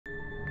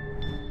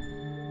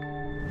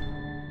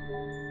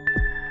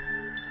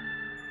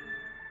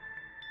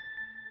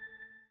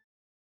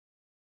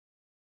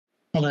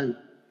Hello,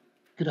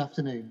 good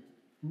afternoon.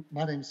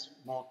 My name's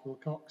Mark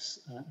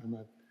Wilcox. I'm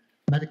a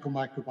medical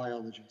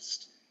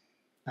microbiologist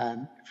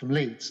from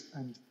Leeds,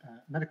 and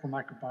medical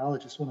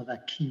microbiologists, one of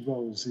their key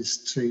roles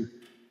is to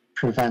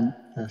prevent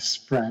the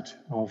spread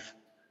of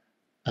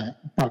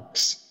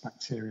bugs,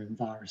 bacteria and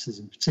viruses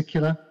in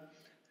particular.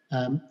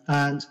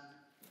 And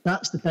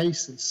that's the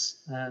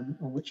basis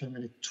on which I'm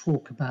going to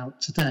talk about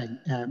today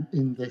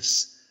in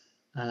this,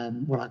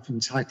 what I've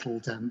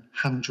entitled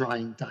hand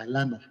drying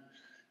dilemma.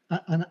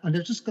 And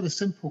I've just got a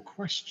simple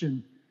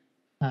question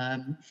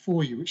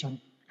for you, which I'm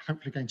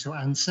hopefully going to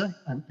answer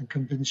and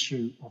convince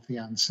you of the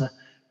answer.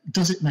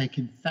 Does it make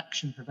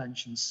infection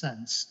prevention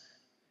sense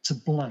to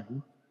blow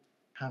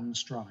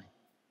hands dry?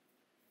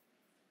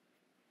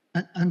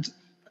 And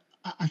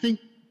I think,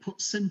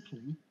 put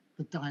simply,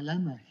 the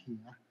dilemma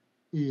here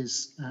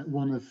is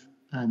one of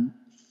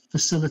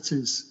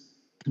facilities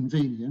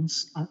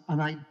convenience.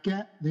 And I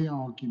get the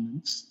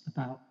arguments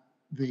about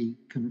the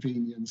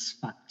convenience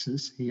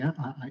factors here.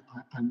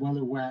 I'm well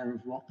aware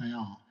of what they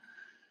are,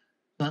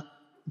 but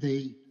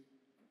the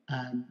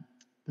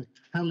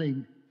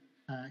telling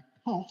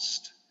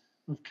cost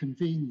of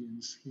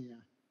convenience here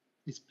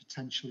is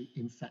potentially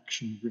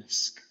infection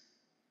risk.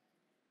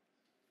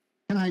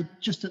 Can I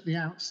just at the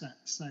outset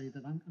say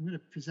that I'm going to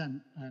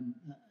present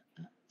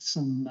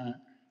some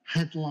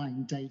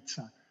headline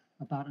data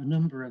about a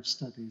number of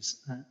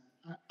studies.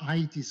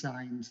 I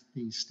designed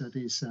these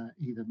studies,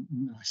 either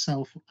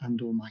myself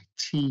and or my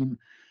team,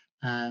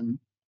 on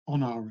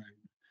our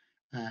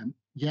own.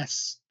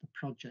 Yes, the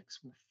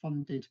projects were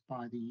funded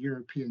by the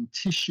European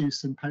Tissue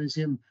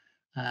Symposium,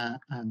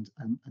 and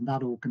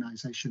that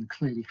organisation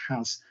clearly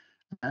has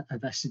a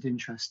vested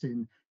interest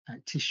in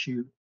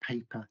tissue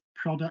paper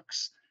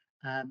products,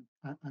 and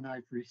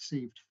I've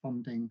received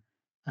funding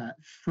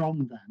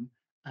from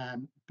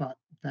them, but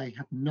they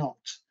have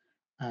not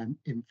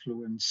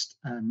influenced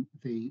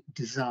the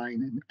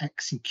design and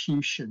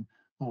execution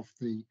of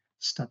the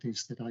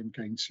studies that I'm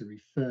going to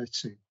refer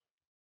to.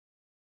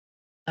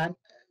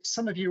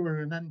 Some of you will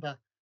remember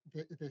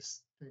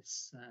this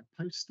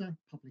poster,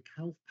 public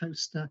health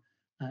poster,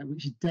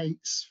 which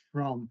dates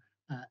from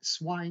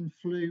swine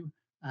flu,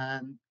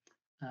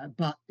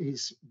 but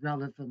is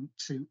relevant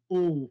to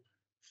all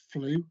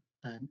flu,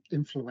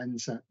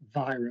 influenza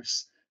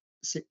virus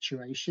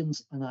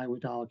situations, and I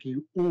would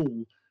argue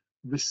all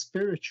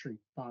respiratory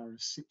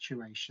virus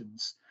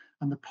situations.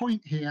 And the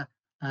point here,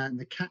 and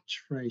the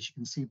catchphrase you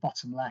can see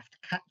bottom left: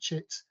 catch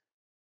it,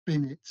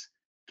 bin it,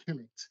 kill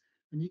it.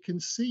 And you can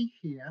see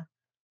here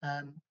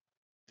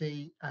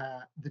the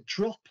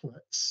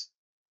droplets.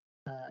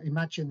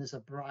 Imagine there's a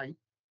bright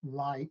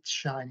light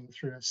shining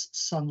through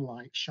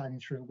sunlight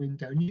shining through a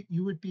window, and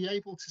you would be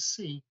able to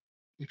see,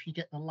 if you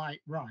get the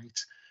light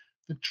right,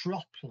 the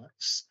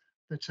droplets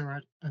that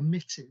are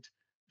emitted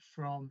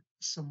from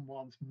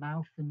someone's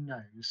mouth and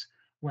nose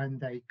when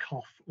they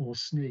cough or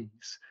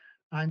sneeze.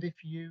 And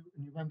if you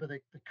remember the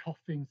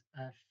coughing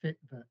fit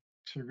that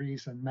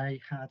Theresa May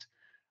had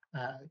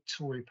at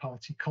Tory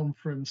party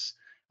conference,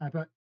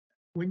 but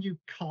when you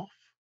cough,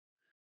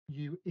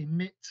 you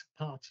emit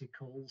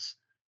particles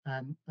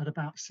at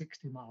about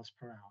 60 miles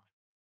per hour.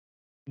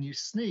 When you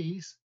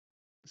sneeze,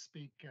 the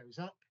speed goes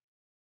up.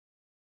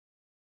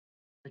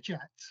 The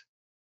jet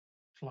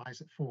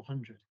flies at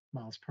 400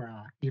 miles per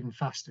hour, even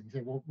faster. You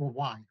say, well,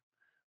 why?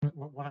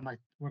 What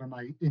am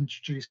I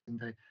introducing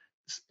the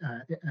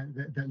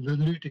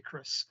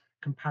ludicrous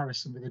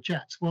comparison with a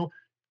jet? Well,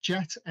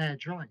 jet air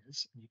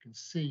dryers, and you can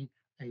see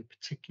a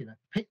particular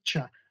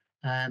picture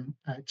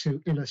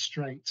to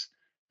illustrate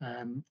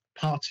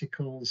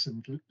particles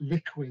and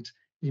liquid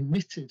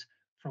emitted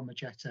from a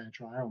jet air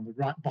dryer on the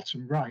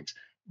bottom right.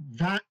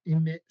 That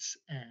emits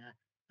air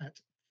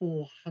at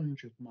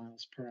 400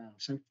 miles per hour,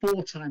 so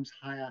 4 times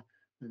higher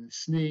than a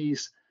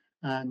sneeze,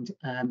 and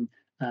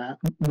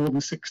more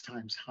than 6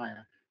 times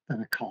higher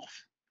than a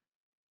cough.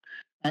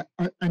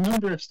 A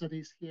number of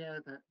studies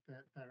here that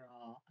there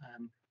are.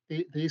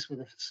 These were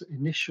the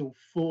initial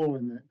 4,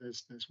 and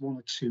there's 1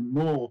 or 2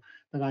 more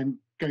that I'm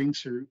going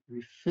to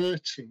refer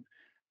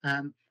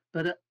to.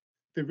 But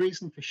the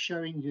reason for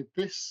showing you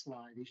this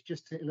slide is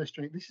just to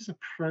illustrate this is a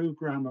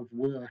program of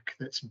work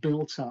that's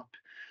built up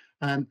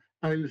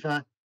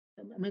over,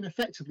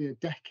 effectively a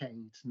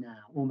decade now,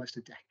 almost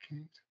a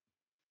decade.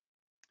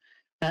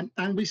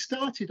 And we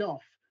started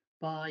off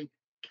by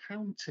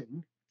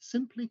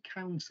simply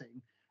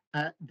counting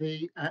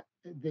the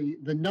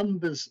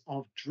numbers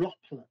of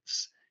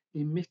droplets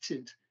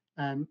emitted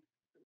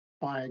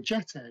by a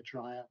jet air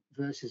dryer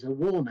versus a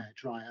warm air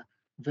dryer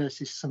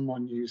versus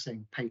someone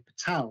using paper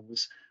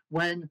towels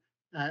when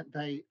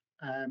they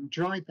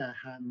dried their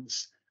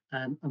hands.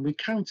 And we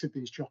counted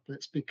these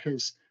droplets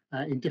because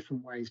in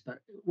different ways, but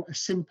a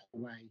simple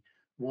way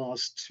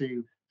was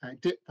to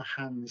dip the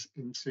hands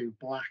into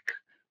black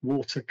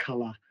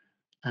watercolor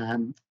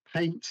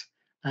paint,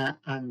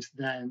 and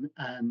then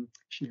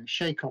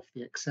shake off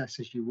the excess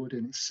as you would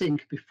in a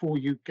sink before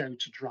you go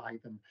to dry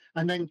them,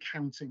 and then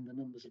counting the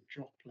numbers of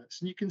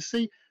droplets. And you can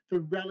see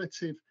the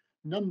relative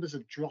numbers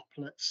of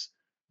droplets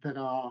that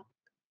are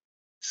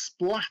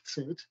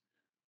splattered,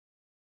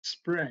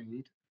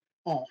 sprayed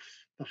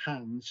off the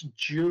hands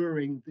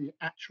during the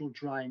actual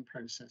drying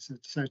process.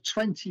 So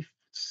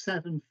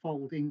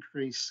 27-fold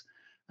increase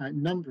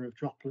number of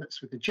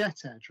droplets with a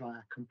jet air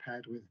dryer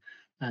compared with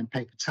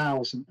paper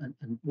towels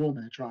and warm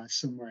air dryers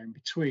somewhere in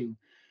between.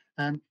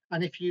 And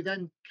if you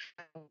then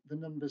count the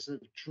numbers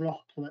of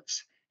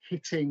droplets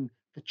hitting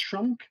the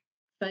trunk,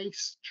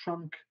 face,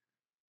 trunk,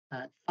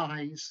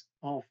 thighs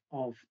of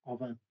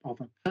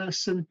a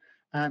person,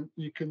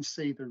 you can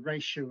see the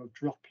ratio of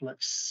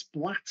droplets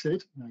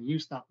splattered, and I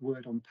use that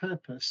word on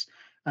purpose,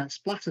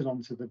 splattered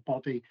onto the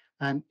body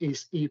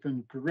is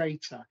even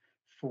greater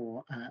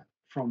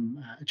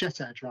from a jet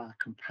air dryer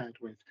compared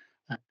with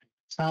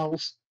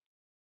towels,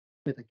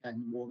 with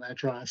again warm air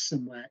dryers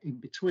somewhere in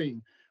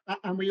between.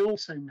 And we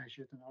also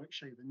measured, and I'll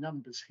show you the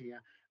numbers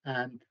here,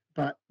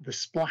 but the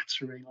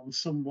splattering on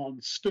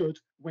someone stood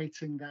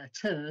waiting their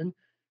turn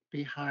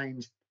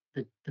behind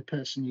the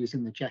person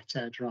using the jet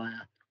air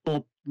dryer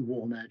or the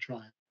warm air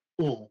dryer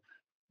or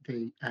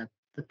the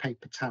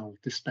paper towel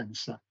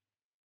dispenser.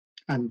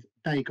 And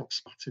they got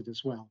splattered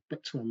as well,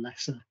 but to a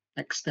lesser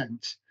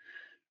extent.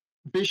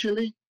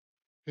 Visually,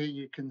 here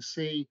you can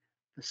see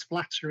the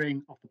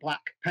splattering of the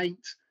black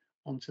paint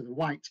onto the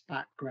white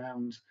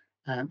background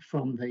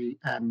from the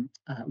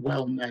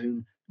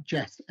well-known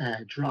jet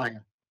air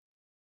dryer.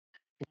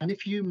 And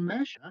if you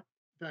measure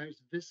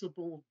those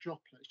visible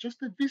droplets, just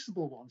the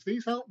visible ones,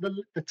 these are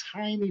the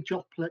tiny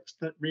droplets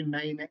that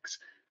remain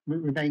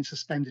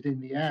suspended in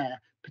the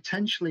air,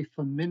 potentially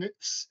for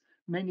minutes,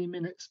 many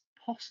minutes,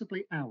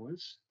 possibly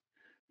hours.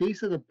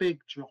 These are the big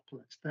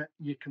droplets that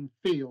you can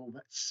feel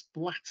that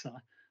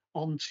splatter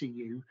onto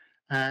you,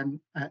 and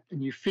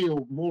you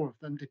feel more of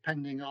them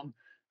depending on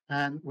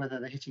whether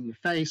they're hitting your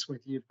face,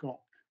 whether you've got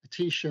a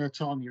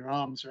t-shirt on, your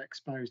arms are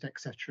exposed,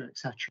 etc.,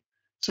 etc.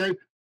 So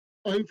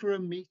over a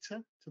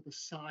meter to the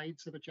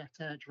sides of a jet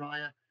air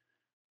dryer,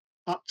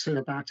 up to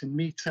about a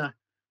meter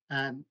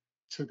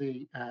to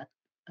the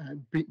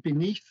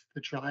beneath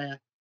the dryer,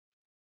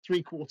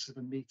 3/4 of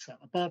a meter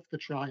above the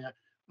dryer,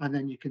 and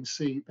then you can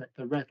see that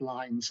the red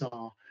lines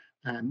are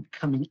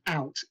coming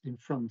out in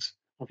front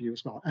of you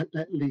as well.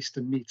 At least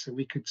a meter,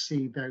 we could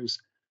see those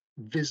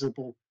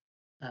visible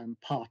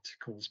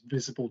particles,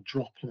 visible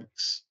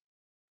droplets.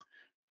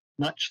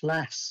 Much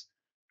less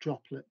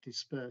droplet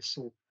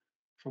dispersal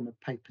from a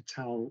paper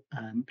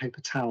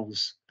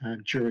towels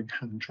during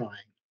hand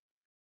drying.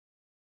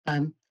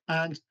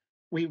 And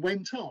we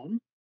went on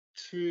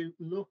to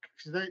look,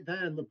 because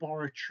they're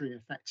laboratory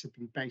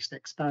effectively based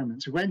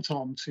experiments. We went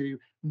on to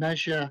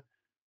measure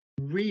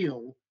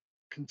real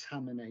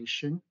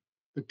contamination,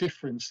 the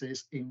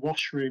differences in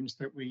washrooms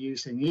that we're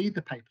using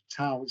either paper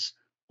towels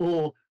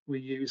or we're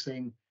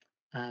using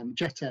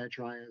jet air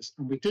dryers.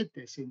 And we did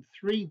this in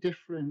 3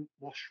 different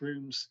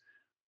washrooms,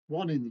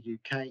 one in the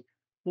UK,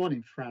 one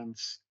in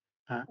France,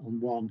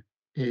 and one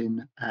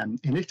in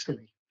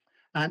Italy.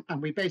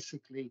 And we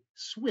basically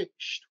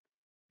switched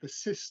the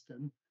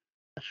system,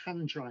 the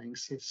hand drying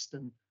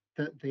system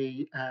that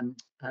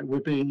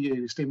were being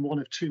used in one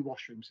of 2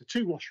 washrooms. So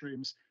 2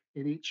 washrooms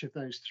in each of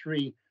those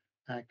 3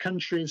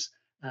 countries,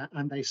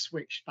 and they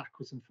switched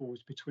backwards and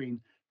forwards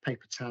between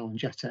paper towel and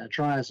jet air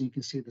dryers. And you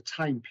can see the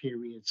time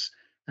periods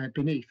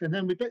beneath. And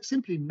then we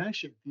simply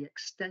measured the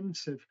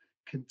extent of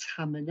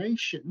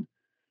contamination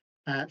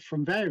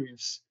from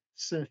various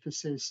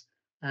surfaces.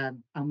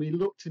 And we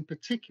looked in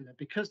particular,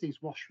 because these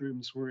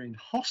washrooms were in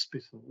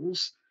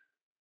hospitals,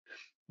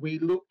 we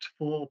looked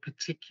for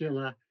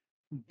particular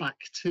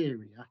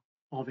bacteria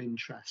of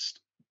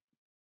interest.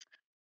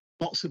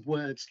 Lots of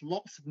words,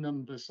 lots of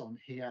numbers on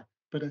here,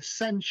 but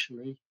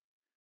essentially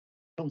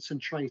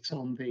concentrate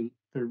on the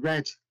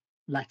red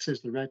letters,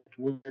 the red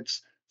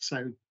words.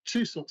 So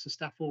 2 sorts of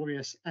Staph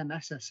aureus,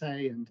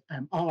 MSSA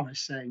and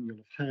RSA, and you'll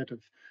have heard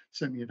of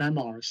certainly of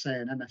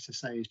MRSA, and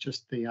MSSA is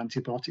just the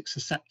antibiotic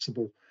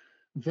susceptible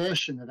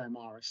version of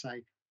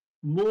MRSA.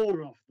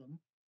 More of them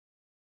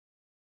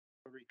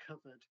were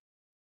recovered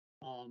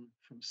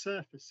from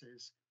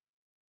surfaces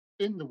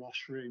in the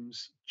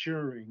washrooms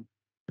during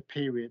the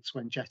periods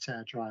when jet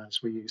air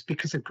dryers were used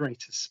because of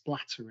greater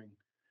splattering.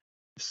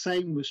 The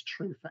same was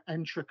true for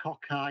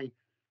enterococci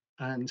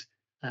and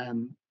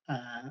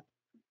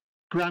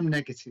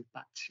gram-negative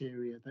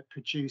bacteria that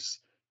produce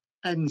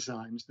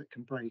enzymes that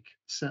can break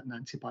certain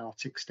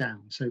antibiotics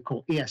down,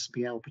 so-called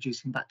ESBL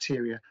producing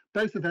bacteria.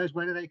 Both of those,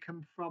 where do they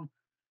come from?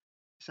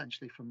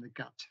 Essentially from the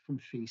gut, from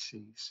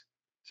feces.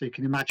 So you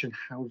can imagine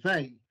how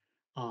they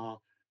are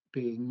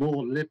being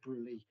more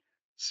liberally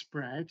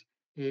spread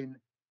in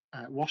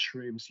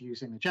washrooms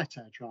using a jet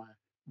air dryer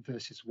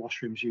versus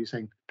washrooms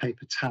using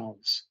paper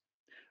towels.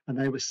 And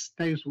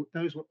those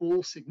were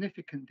all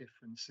significant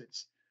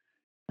differences.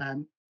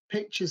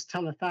 Pictures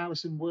tell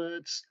 1,000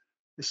 words.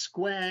 The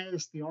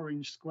squares, the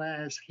orange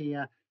squares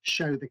here,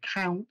 show the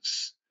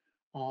counts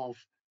of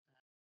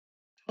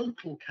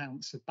total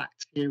counts of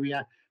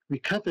bacteria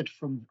recovered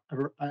from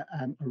a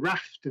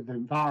raft of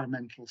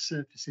environmental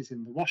surfaces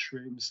in the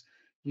washrooms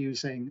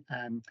using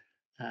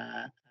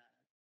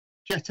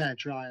jet air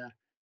dryer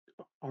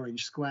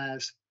orange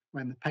squares.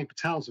 When the paper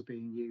towels are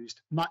being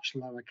used, much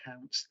lower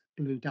counts,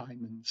 blue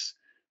diamonds.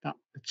 That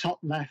the top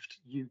left,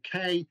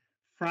 UK,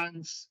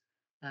 France,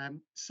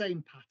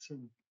 same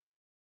pattern.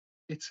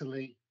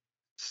 Italy,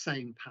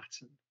 same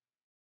pattern.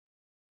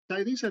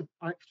 So these are,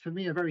 for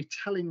me, are very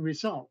telling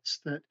results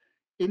that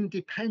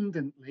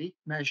independently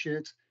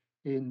measured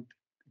in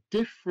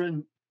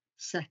different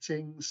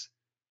settings,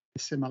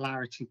 the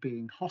similarity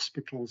being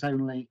hospitals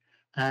only,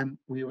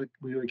 we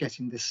were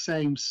getting the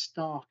same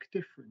stark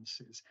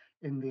differences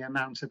in the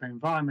amount of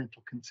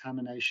environmental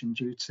contamination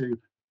due to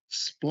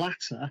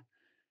splatter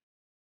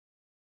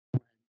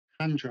when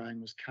hand drying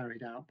was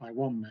carried out by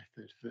one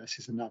method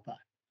versus another.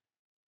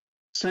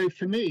 So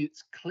for me,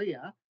 it's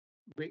clear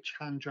which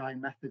hand drying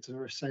methods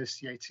are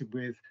associated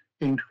with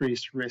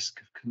increased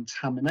risk of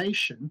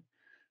contamination.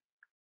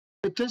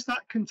 But does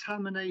that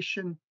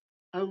contamination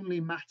only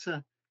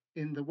matter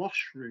in the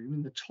washroom,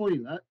 in the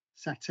toilet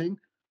setting,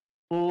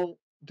 or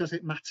does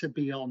it matter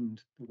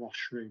beyond the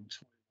washroom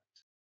toilet?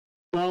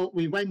 Well,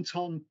 we went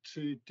on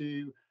to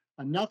do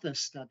another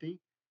study.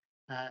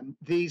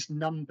 These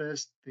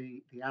numbers,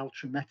 the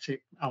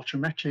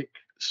altrometric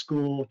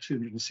score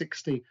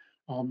 260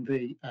 on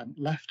the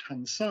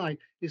left-hand side,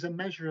 is a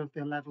measure of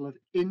the level of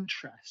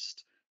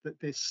interest that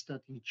this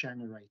study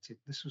generated.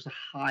 This was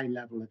a high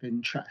level of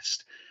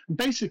interest. And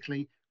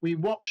basically, we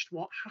watched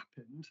what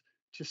happened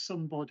to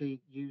somebody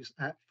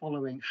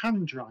following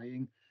hand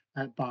drying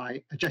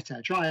by a jet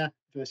air dryer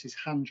versus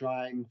hand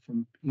drying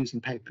from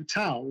using paper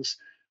towels,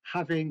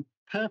 having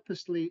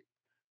purposely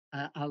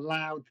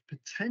allowed the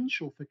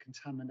potential for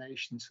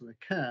contamination to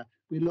occur.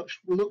 We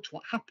looked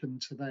what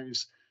happened to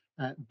those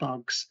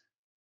bugs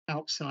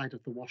outside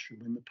of the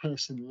washroom when the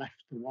person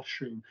left the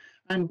washroom.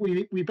 And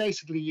we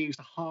basically used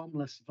a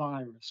harmless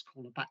virus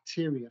called a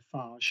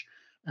bacteriophage,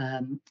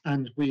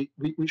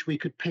 which we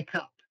could pick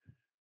up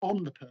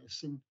on the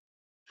person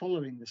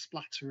following the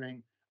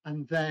splattering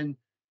and then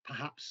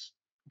perhaps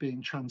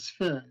being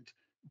transferred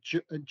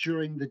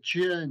during the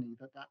journey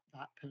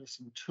that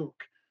person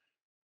took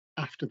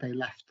after they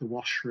left the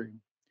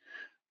washroom.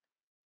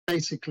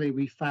 Basically,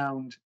 we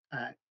found,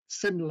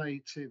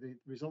 similarly to the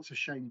results I've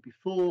shown you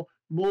before,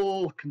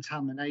 more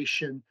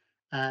contamination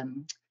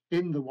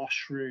in the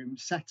washroom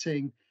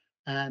setting,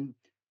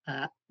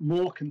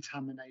 more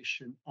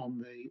contamination on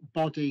the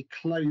body,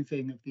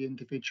 clothing of the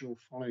individual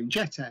following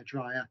jet air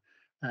dryer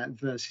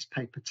versus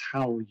paper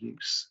towel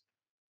use.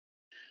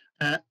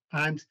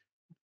 And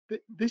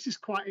this is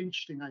quite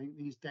interesting, I think,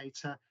 these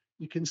data.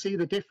 You can see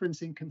the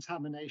difference in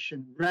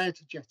contamination: red,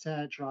 jet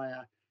air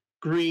dryer;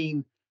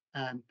 green,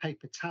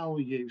 paper towel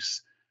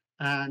use.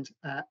 And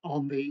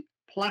on the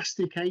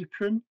plastic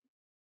apron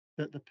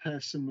that the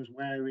person was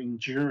wearing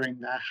during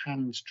their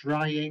hand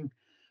drying,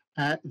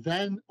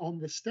 then on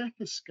the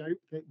stethoscope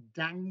that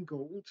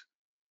dangled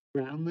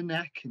around the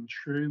neck in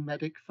true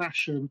medic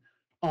fashion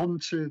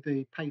onto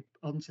the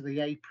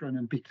apron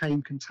and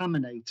became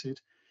contaminated,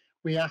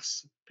 we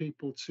asked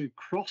people to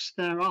cross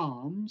their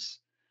arms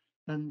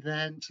and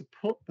then to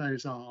put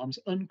those arms,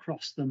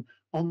 uncross them,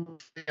 on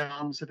the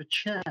arms of a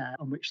chair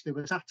on which they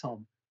were sat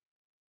on,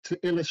 to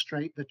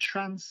illustrate the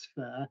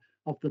transfer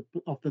of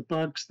the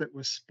bugs that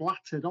were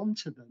splattered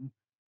onto them,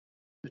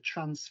 the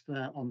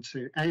transfer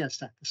onto A, a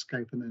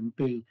stethoscope, and then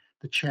B,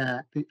 the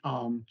chair, the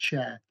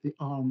armchair, the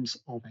arms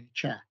of a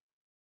chair.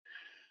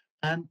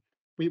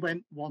 We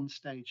went one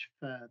stage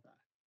further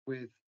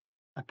with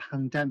a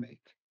pandemic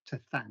to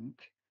thank,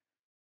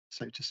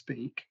 so to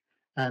speak,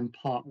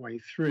 partway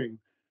through.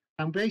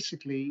 And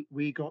basically,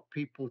 we got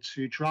people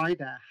to dry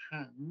their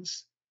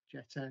hands,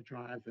 jet air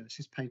dryer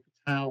versus paper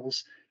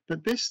towels,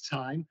 but this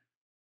time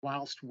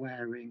whilst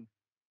wearing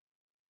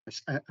a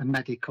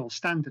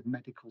standard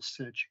medical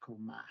surgical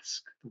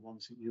mask, the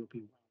ones that you'll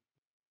be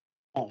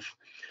aware of.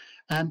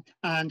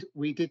 And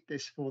we did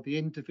this for the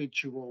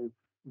individual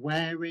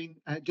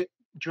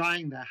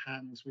drying their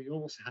hands. We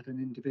also had an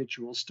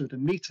individual stood a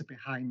metre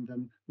behind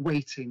them,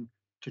 waiting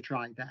to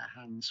dry their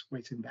hands,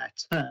 waiting their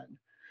turn.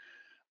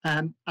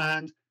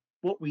 And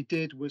what we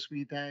did was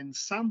we then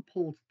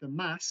sampled the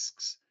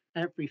masks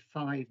every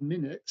 5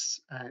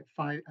 minutes,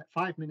 5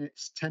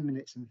 minutes, 10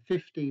 minutes, and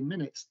 15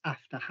 minutes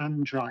after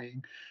hand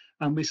drying.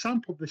 And we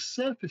sampled the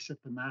surface of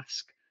the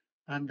mask,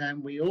 and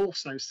then we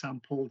also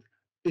sampled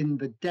in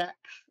the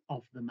depth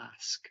of the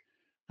mask.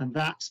 And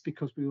that's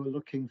because we were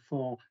looking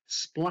for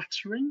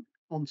splattering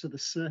onto the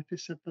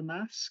surface of the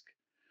mask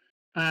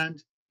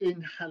and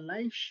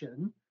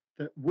inhalation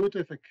that would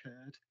have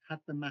occurred had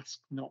the mask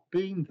not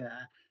been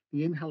there,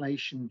 the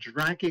inhalation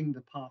dragging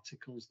the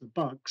particles, the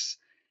bugs,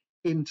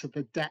 into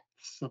the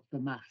depths of the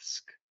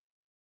mask.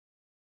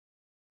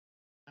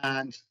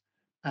 And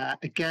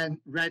again,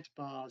 red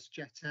bars,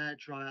 jet air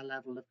dryer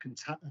level of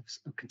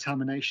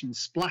contamination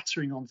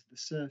splattering onto the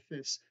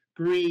surface,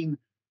 green,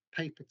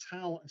 paper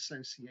towel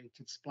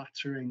associated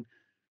splattering,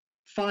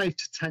 5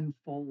 to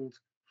 10-fold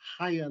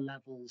higher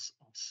levels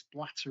of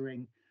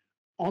splattering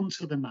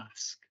onto the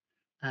mask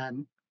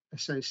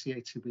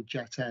associated with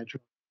jet air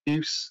dryer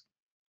use.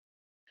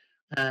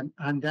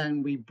 And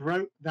then we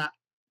broke that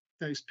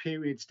those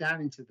periods down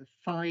into the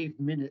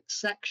 5-minute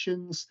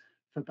sections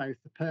for both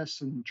the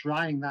person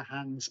drying their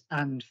hands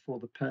and for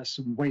the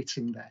person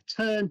waiting their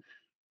turn.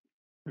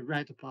 The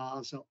red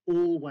bars are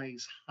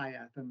always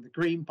higher than the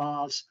green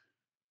bars,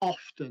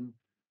 often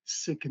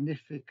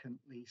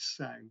significantly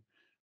so.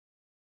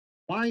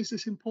 Why is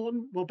this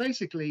important? Well,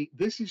 basically,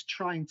 this is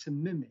trying to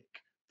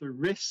mimic the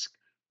risk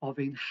of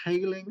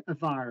inhaling a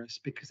virus,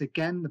 because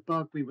again, the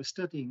bug we were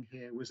studying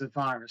here was a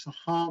virus, a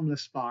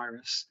harmless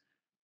virus,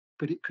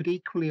 but it could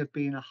equally have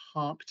been a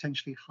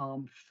potentially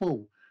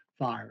harmful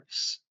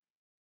virus.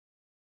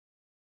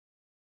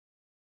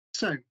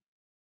 So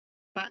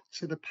back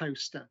to the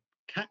poster,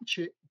 catch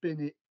it, bin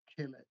it,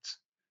 kill it.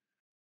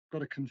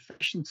 Got a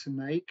confession to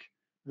make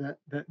that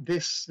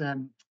this,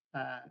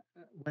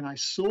 when I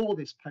saw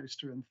this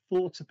poster and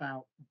thought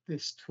about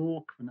this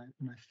talk, when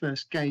I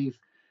first gave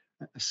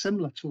a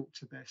similar talk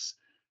to this,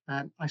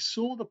 I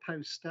saw the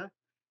poster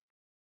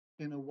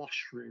in a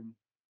washroom,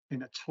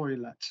 in a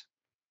toilet.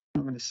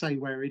 I'm going to say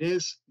where it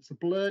is. It's a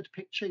blurred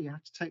picture. You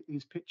have to take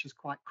these pictures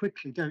quite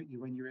quickly, don't you,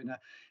 when you're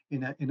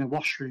in a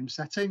washroom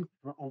setting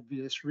for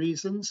obvious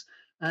reasons.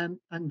 And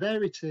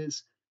there it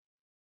is,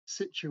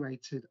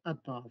 situated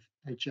above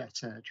a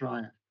jet air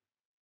dryer.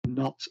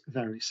 Not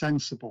very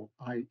sensible,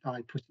 I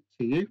put it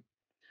to you.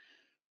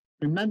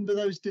 Remember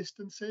those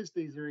distances?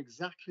 These are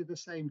exactly the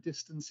same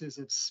distances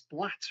of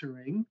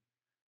splattering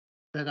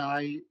that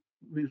I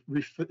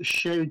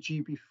showed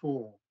you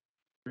before.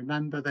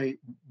 Remember, they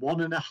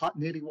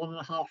nearly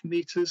 1.5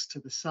 meters to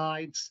the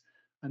sides,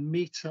 a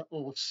meter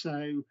or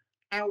so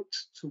out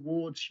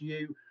towards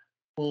you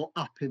or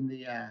up in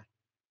the air.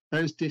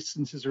 Those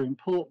distances are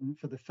important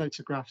for the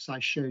photographs I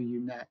show you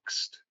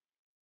next.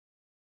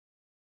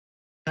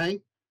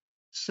 Okay,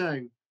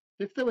 so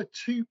if there were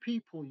 2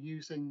 people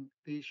using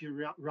these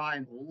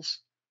urinals,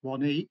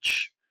 one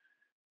each,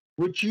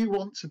 would you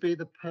want to be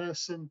the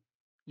person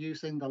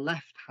using the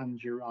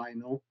left-hand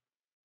urinal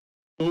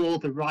or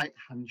the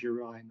right-hand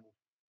urinal?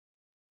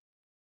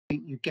 I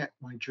think you get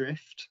my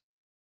drift,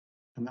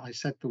 and I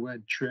said the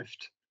word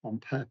drift on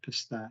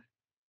purpose there.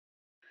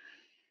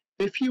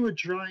 If you were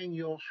drying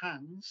your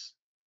hands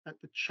at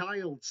the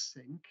child's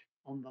sink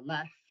on the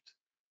left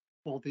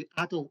or the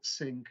adult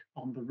sink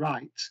on the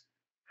right,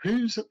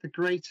 who's at the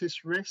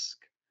greatest risk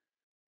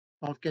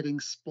of getting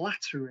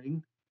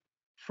splattering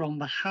from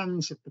the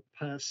hands of the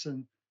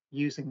person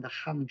using the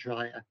hand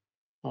dryer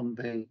on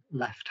the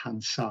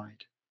left-hand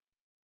side?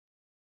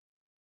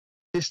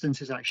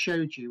 Distances I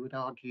showed you would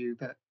argue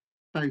that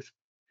both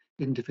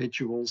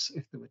individuals,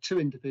 if there were 2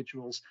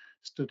 individuals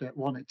stood at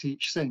one at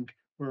each sink,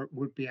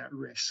 would be at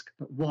risk,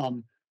 but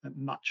one at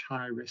much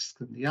higher risk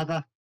than the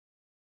other.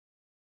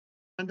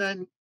 And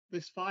then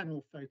this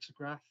final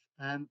photograph,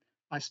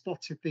 I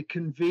spotted the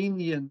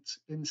convenient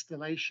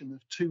installation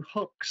of 2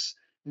 hooks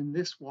in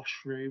this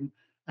washroom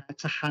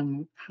to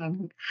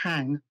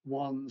hang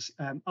one's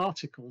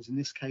articles, in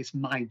this case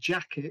my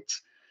jacket.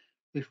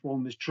 If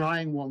one was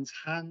drying one's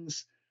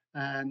hands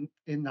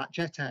in that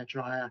jet air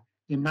dryer,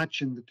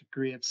 imagine the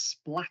degree of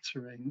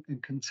splattering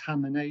and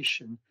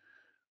contamination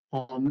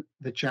on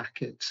the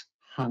jacket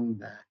hung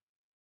there.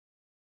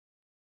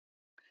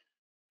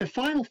 The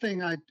final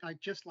thing I'd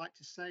just like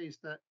to say is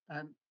that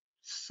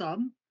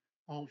some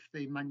of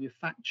the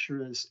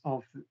manufacturers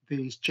of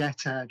these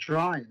jet air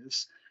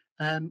dryers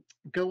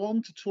go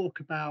on to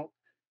talk about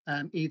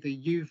either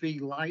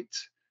UV light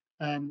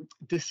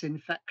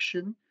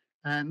disinfection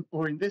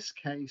or, in this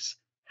case,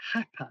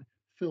 HEPA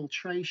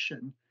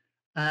filtration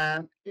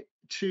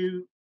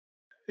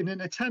in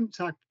an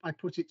attempt, I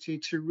put it to you,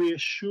 to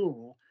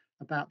reassure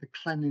about the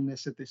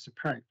cleanliness of this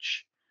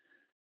approach.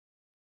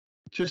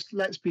 Just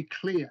let's be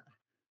clear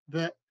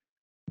that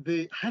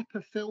the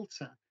HEPA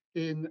filter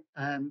in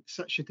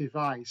such a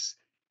device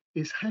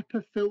is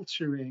HEPA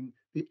filtering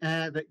the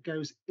air that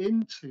goes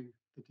into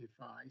the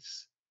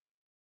device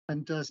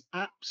and does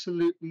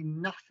absolutely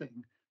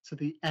nothing to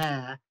the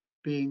air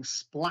being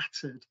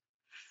splattered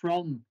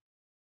from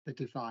the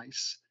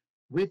device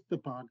with the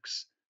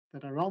bugs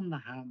that are on the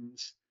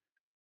hands,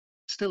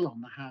 still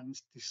on the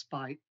hands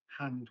despite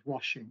hand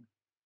washing.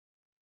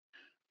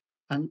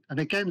 And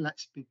again,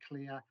 let's be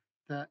clear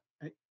that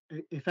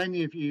if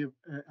any of you,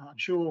 I'm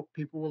sure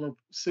people will have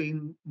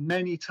seen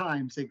many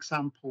times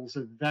examples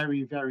of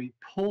very, very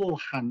poor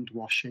hand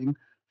washing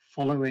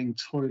following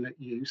toilet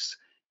use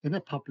in a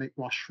public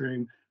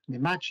washroom. And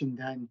imagine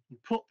then you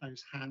put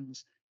those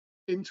hands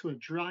into a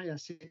dryer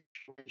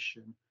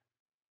situation.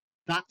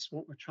 That's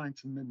what we're trying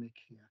to mimic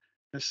here.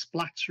 The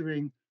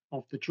splattering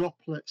of the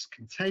droplets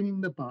containing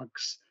the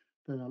bugs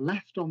that are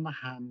left on the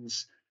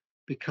hands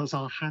because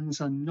our hands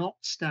are not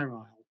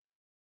sterile.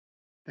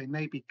 They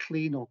may be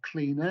clean or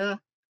cleaner,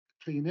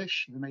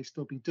 cleanish, they may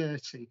still be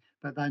dirty,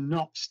 but they're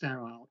not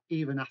sterile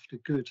even after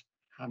good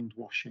hand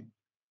washing.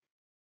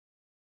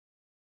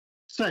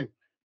 So,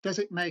 does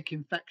it make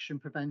infection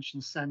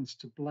prevention sense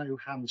to blow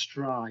hands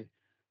dry?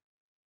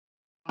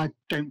 I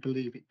don't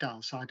believe it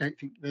does. I don't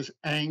think there's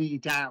any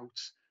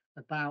doubt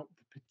about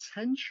the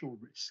potential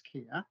risk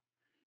here.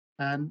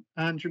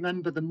 And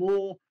remember, the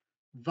more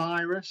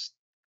virus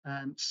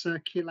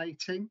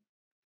circulating,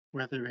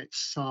 whether it's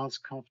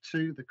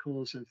SARS-CoV-2, the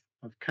cause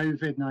of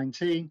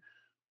COVID-19,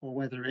 or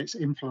whether it's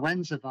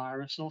influenza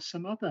virus or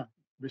some other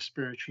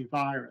respiratory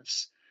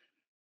virus.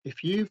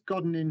 If you've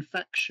got an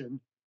infection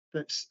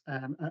that's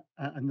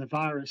and the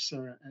virus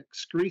are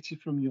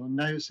excreted from your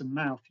nose and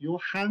mouth, your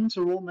hands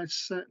are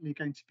almost certainly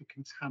going to be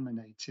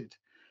contaminated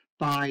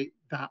by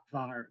that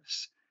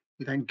virus.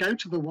 You then go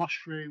to the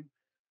washroom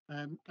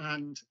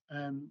and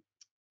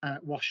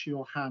wash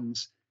your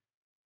hands.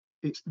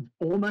 It's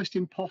almost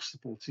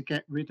impossible to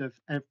get rid of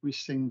every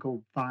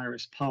single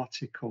virus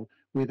particle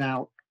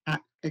without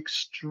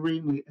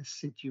extremely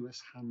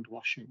assiduous hand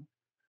washing.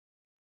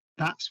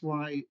 That's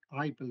why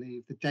I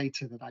believe the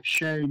data that I've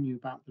shown you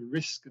about the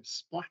risk of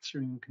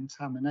splattering and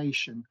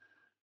contamination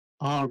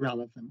are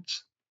relevant.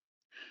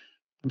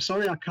 I'm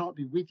sorry I can't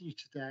be with you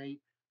today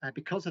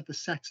because of the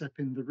setup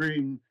in the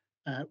room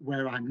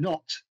where I'm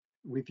not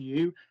with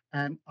you.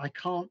 I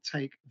can't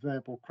take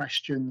verbal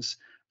questions.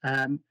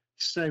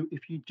 So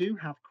if you do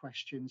have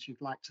questions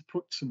you'd like to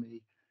put to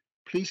me,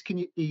 please can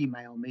you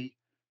email me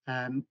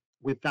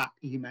with that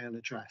email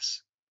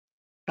address.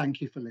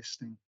 Thank you for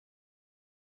listening.